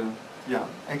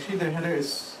actually the header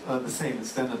is the same,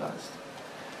 it's standardized.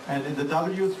 And in the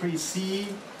W3C,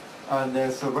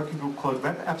 there's a working group called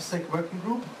Web AppSec Working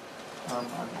Group. I'm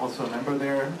also a member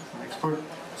there, an expert.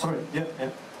 Sorry, yeah.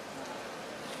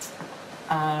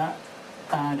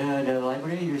 The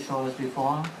library you showed us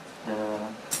before, the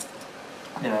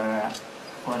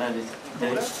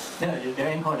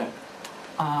encoder.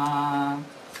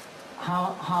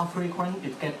 How frequent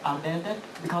it gets updated?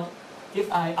 Because if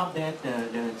I update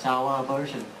the Java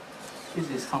version, is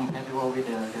this compatible with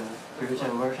the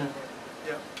future version?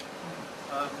 Yeah.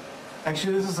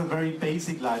 Actually, this is a very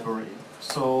basic library,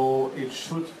 so it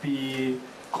should be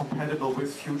compatible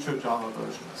with future Java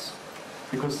versions,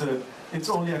 because it's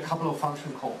only a couple of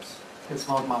function calls. It's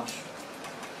not much.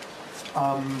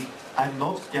 I'm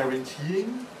not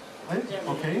guaranteeing it.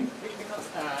 Okay. Because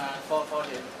for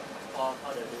the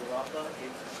developer,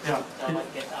 if Java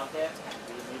gets out there, and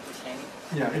we need to change it.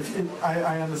 Yeah,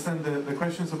 I understand the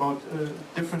questions about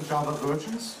different Java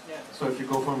versions. Yeah. So if you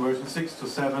go from version 6 to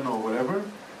 7 or whatever,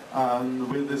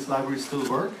 will this library still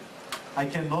work? I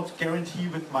cannot guarantee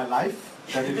with my life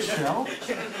that it shall,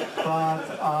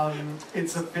 but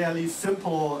it's a fairly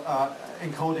simple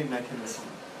encoding mechanism.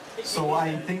 So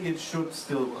I think it should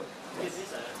still work. Is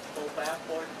this a OWASP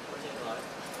project, right?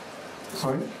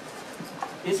 Sorry?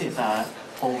 This is a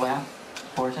OWASP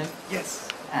project, Yes.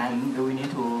 and do we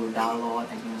need to download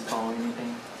and install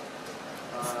anything?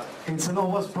 It's an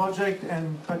OWASP project,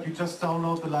 but you just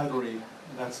download the library.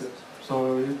 That's it.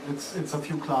 So it's a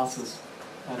few classes,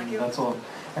 and that's all.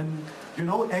 And you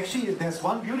know, actually, there's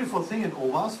one beautiful thing in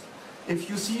OWASP. If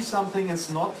you see something is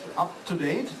not up to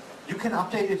date, you can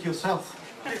update it yourself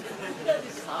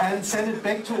and send it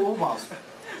back to OWASP.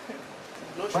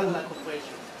 No chocolate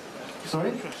corporation.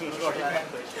 Sorry? No chocolate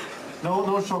corporation.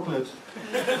 No chocolate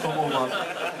from OWASP.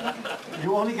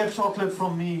 You only get chocolate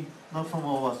from me, not from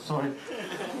OWASP. Sorry.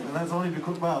 And that's only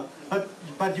because, well,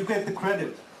 but you get the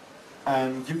credit.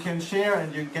 And you can share,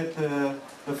 and you get the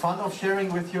fun of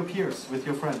sharing with your peers, with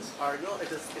your friends. No,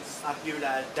 it's argue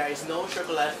that there is no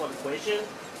chocolate for the question.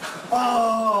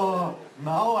 Oh,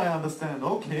 now I understand.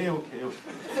 Okay.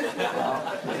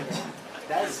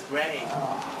 That's great.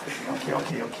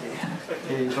 Okay.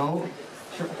 Here you go.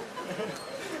 Sure.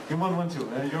 You might want to.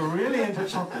 You're really into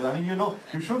chocolate. I mean,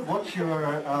 you should watch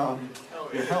your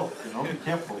health. Be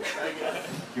careful.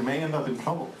 You may end up in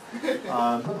trouble.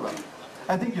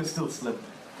 I think you're still slim,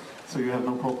 so you have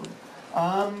no problem.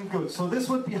 Good. So this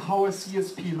would be how a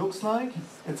CSP looks like.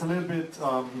 It's a little bit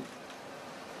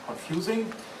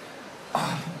confusing.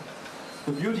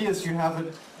 The beauty is you have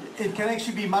it. It can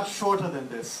actually be much shorter than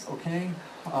this. Okay,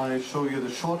 I show you the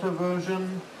shorter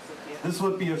version. This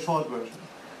would be a short version.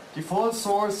 Default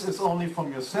source is only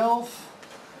from yourself.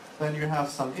 Then you have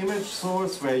some image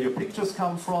source where your pictures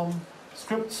come from.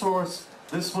 Script source.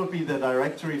 This would be the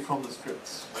directory from the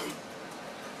scripts.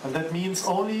 And that means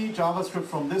only JavaScript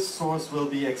from this source will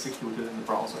be executed in the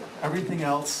browser. Everything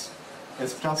else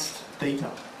is just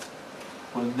data.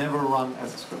 Will never run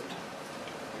as a script.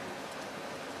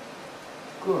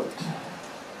 Good.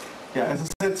 Yeah, as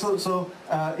I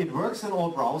said, it works in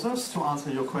all browsers, to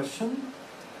answer your question.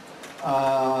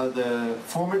 The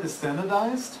format is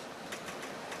standardized.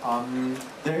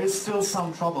 There is still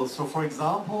some trouble. So for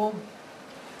example,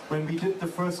 when we did the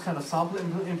first kind of sample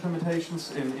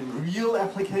implementations in real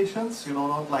applications, you know,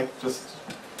 not like just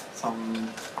some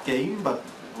game, but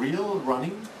real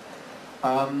running,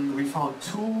 we found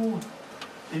two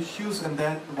issues, and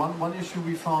then one issue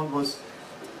we found was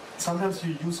sometimes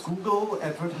you use Google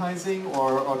advertising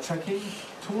or tracking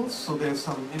tools, so there's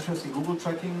some interesting Google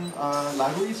tracking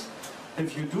libraries.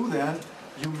 If you do that,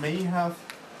 you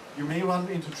may run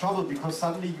into trouble because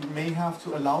suddenly you may have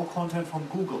to allow content from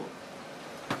Google.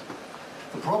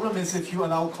 The problem is if you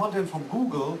allow content from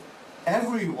Google,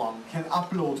 everyone can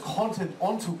upload content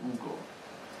onto Google.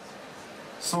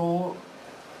 So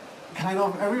kind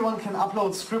of everyone can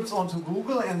upload scripts onto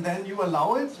Google and then you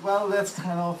allow it. Well, that's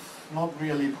kind of not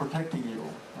really protecting you.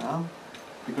 Yeah?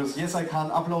 Because yes, I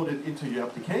can't upload it into your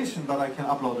application, but I can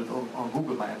upload it on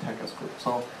Google, my attacker script.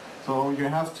 So you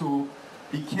have to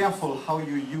be careful how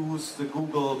you use the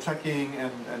Google tracking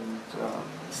and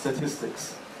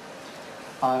statistics.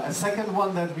 A second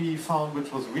one that we found,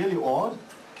 which was really odd,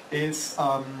 is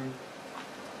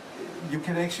you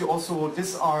can actually also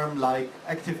disarm like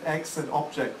ActiveX and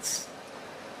objects.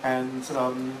 And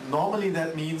normally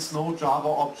that means no Java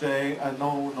object,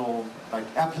 no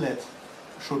like applet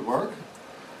should work.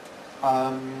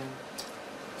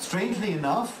 Strangely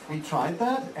enough, we tried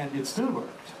that and it still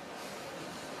worked.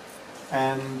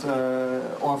 And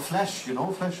or Flash, you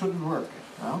know, Flash shouldn't work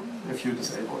if you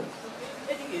disable it.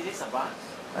 I think it is advanced.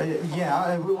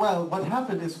 Well, what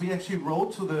happened is we actually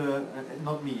wrote to the,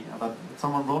 not me, but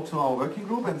someone wrote to our working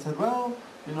group and said, well,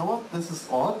 you know what, this is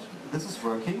odd, this is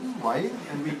working, why?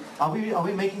 And are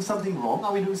we making something wrong?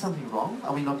 Are we doing something wrong?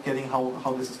 Are we not getting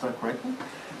how this is done correctly?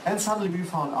 And suddenly we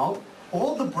found out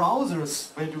all the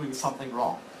browsers were doing something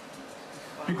wrong.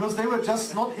 Because they were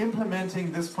just not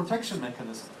implementing this protection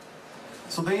mechanism.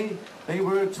 So they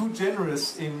were too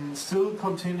generous in still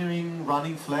continuing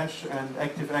running Flash and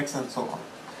ActiveX and so on.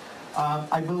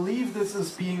 I believe this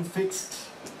is being fixed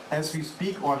as we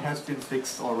speak or has been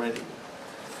fixed already.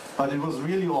 But it was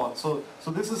really odd. So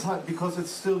this is because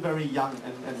it's still very young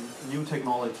and new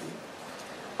technology.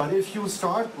 But if you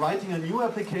start writing a new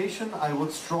application, I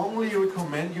would strongly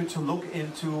recommend you to look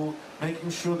into making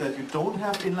sure that you don't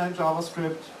have inline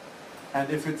JavaScript, and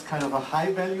if it's kind of a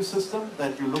high value system,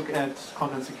 that you look at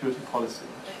content security policy.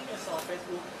 I think I saw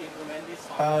Facebook implement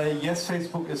this. Yes,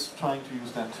 Facebook is trying to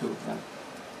use that too.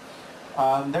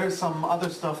 Yeah. There's some other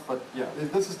stuff, but yeah,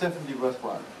 this is definitely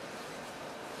worthwhile.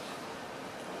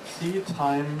 See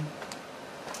time.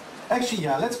 Actually,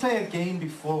 yeah, let's play a game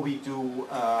before we do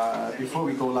before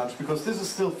we go lunch, because this is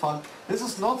still fun. This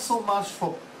is not so much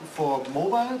for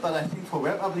mobile, but I think for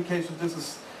web applications this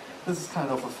is kind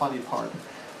of a funny part.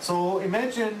 So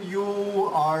imagine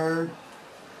you are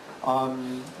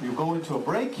you go into a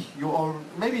break.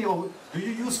 Do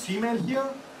you use Gmail here?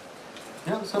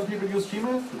 Yeah, some people use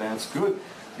Gmail. That's good.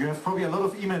 You have probably a lot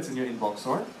of emails in your inbox,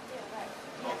 right?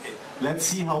 Okay. Let's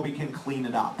see how we can clean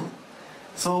it up.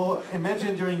 So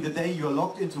imagine during the day you're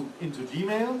logged into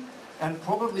Gmail, and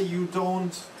probably you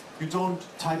don't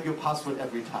type your password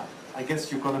every time. I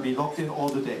guess you're going to be logged in all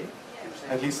the day.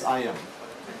 At least I am.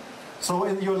 So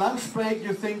in your lunch break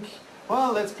you think,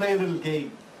 well, let's play a little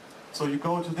game. So you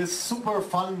go to this super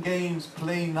fun games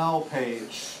play now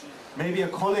page. Maybe a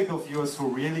colleague of yours who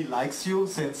really likes you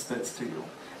sends this to you.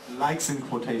 Likes in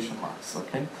quotation marks,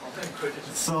 okay?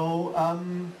 So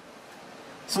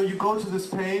so you go to this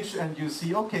page and you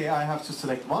see, okay, I have to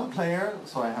select one player,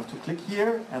 so I have to click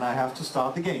here and I have to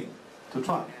start the game to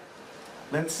try.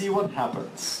 Let's see what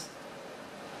happens.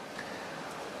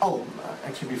 Oh,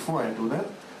 actually before I do that,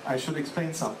 I should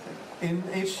explain something. In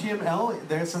HTML,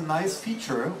 there's a nice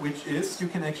feature, which is you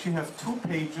can actually have two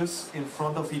pages in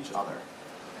front of each other.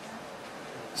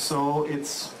 So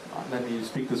it's, let me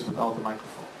speak this without the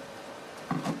microphone.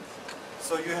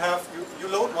 So you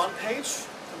load one page.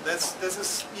 This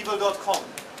is evil.com.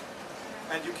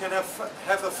 and you can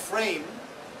have a frame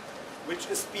which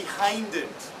is behind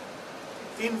it,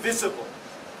 invisible.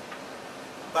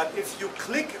 But if you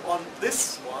click on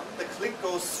this one, the click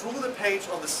goes through the page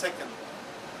on the second.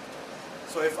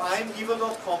 So if I'm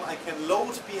evil.com, I can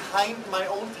load behind my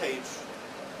own page,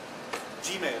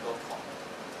 gmail.com.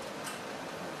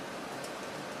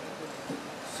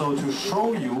 So to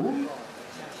show you,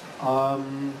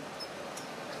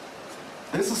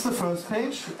 this is the first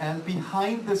page, and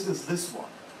behind this is this one.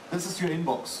 This is your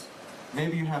inbox.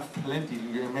 Maybe you have plenty,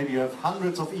 maybe you have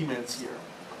hundreds of emails here.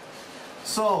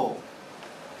 So,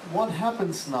 what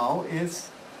happens now is,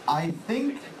 I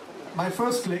think, my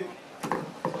first click... Sorry,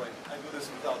 I do this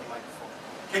without the microphone.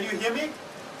 Can you hear me?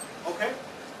 Okay.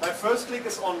 My first click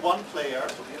is on one player.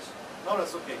 No,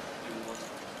 that's okay.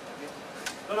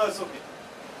 No, it's okay.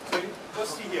 So you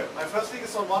just see here. My first click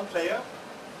is on one player.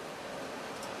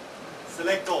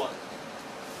 Select all.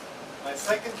 My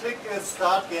second click is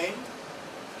start game.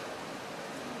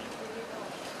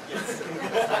 Yes.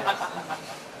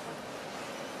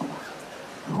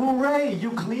 Hooray!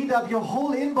 You cleaned up your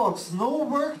whole inbox. No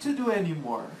work to do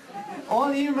anymore.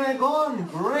 All email gone.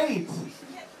 Great.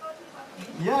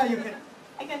 Yeah, you can...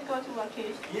 I can go to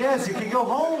vacation. Yes, you can go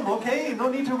home. Okay, no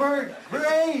need to work.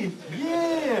 Great.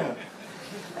 Yeah.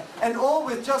 And all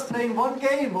with just playing one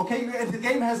game. Okay, and the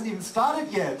game hasn't even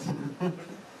started yet.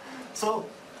 So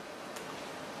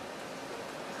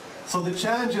the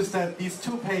challenge is that these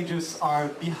two pages are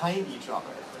behind each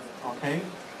other. Okay.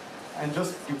 And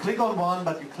just, you click on one,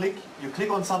 but you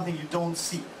click on something you don't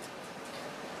see.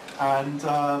 And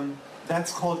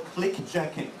that's called click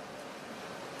jacking.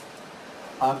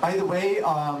 By the way,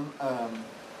 a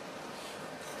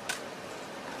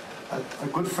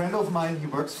good friend of mine, he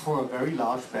works for a very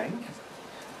large bank,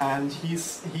 and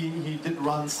he did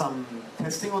run some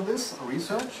testing on this,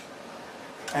 research,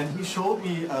 and he showed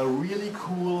me a really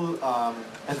cool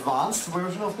advanced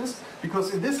version of this,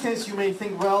 because in this case you may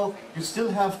think, well, you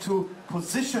still have to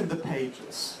position the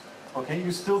pages, okay?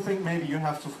 You still think maybe you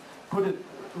have to put it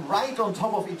right on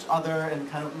top of each other, and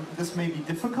kind of, this may be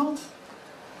difficult.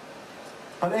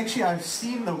 But actually I've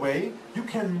seen the way you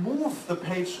can move the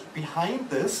page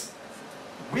behind this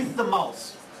with the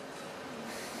mouse.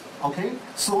 Okay?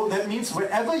 So that means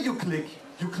wherever you click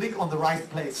on the right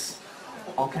place.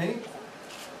 Okay?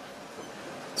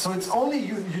 So it's only,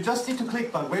 you just need to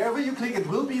click, but wherever you click it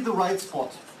will be the right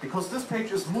spot. Because this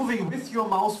page is moving with your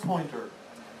mouse pointer.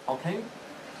 Okay?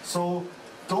 So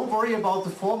don't worry about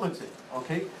the formatting.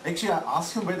 Okay? Actually I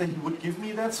asked him whether he would give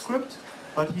me that script.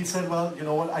 But he said, well, you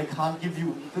know what, I can't give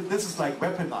you, this is like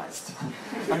weaponized.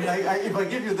 I mean, if I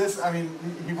give you this, I mean,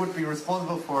 he would be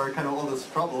responsible for kind of all this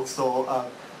trouble. So,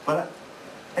 but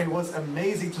it was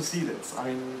amazing to see this. I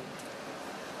mean,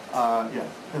 yeah,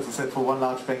 as I said, for one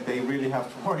large bank, they really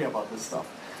have to worry about this stuff.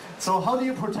 So how do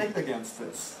you protect against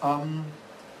this?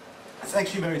 It's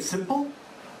actually very simple.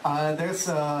 There's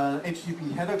an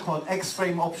HTTP header called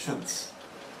X-frame options.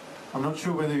 I'm not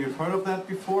sure whether you've heard of that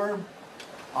before.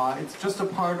 It's just a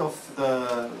part of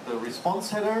the response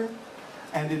header,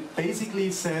 and it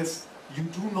basically says you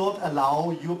do not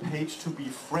allow your page to be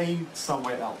framed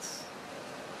somewhere else.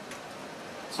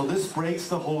 So this breaks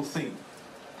the whole thing.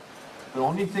 The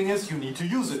only thing is you need to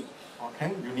use it.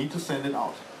 Okay, you need to send it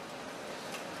out.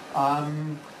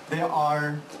 There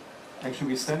are, actually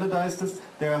we standardized this,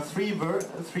 there are three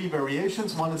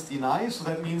variations. One is deny, so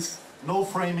that means no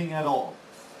framing at all.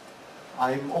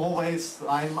 I'm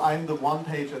the one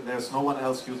page and there's no one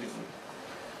else using it.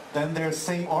 Then there's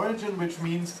same origin, which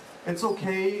means it's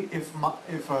okay if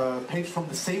a page from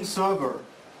the same server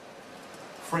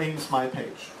frames my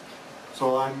page.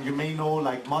 So you may know,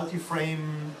 like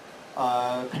multi-frame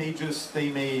pages, they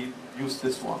may use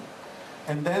this one.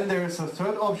 And then there's a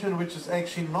third option, which is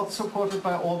actually not supported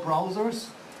by all browsers,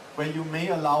 where you may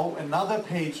allow another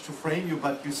page to frame you,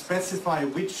 but you specify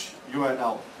which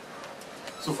URL.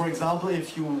 So for example,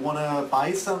 if you want to buy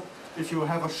if you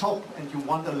have a shop and you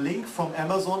want a link from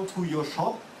Amazon to your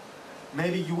shop,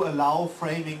 maybe you allow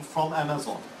framing from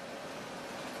Amazon.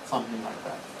 Something like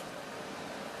that.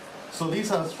 So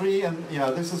these are three, and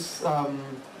yeah, this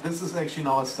is actually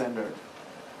now a standard.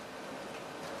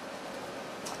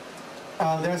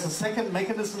 There's a second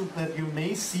mechanism that you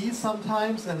may see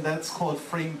sometimes, and that's called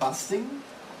frame busting.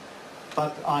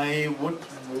 But I would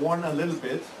warn a little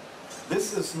bit.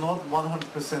 This is not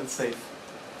 100% safe.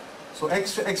 So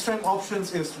extreme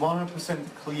options is 100%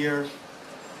 clear,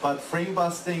 but frame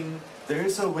busting, there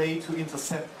is a way to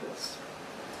intercept this.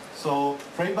 So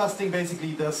frame busting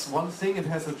basically does one thing. It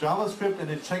has a JavaScript and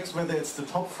it checks whether it's the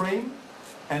top frame,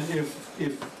 and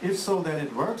if so, then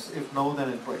it works. If no, then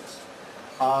it breaks.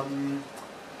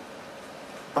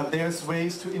 But there's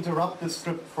ways to interrupt the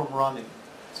script from running.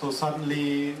 So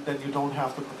suddenly, then you don't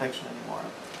have the protection anymore.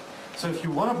 So if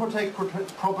you want to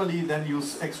protect properly, then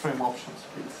use extreme options,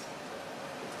 please.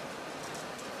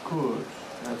 Good.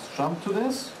 Let's jump to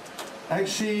this.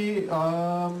 Actually,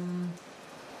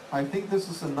 I think this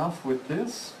is enough with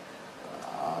this.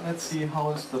 Let's see,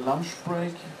 how is the lunch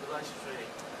break? The lunch is ready.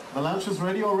 The lunch is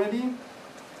ready already?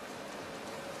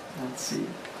 Let's see.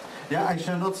 Yeah, I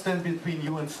shall not stand between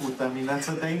you and food. I mean, that's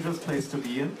a dangerous place to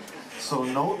be in. So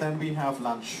no, then we have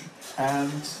lunch.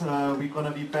 And we're going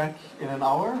to be back in an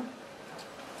hour.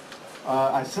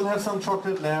 I still have some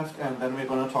chocolate left, and then we're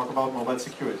going to talk about mobile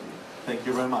security. Thank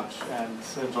you very much, and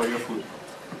enjoy your food.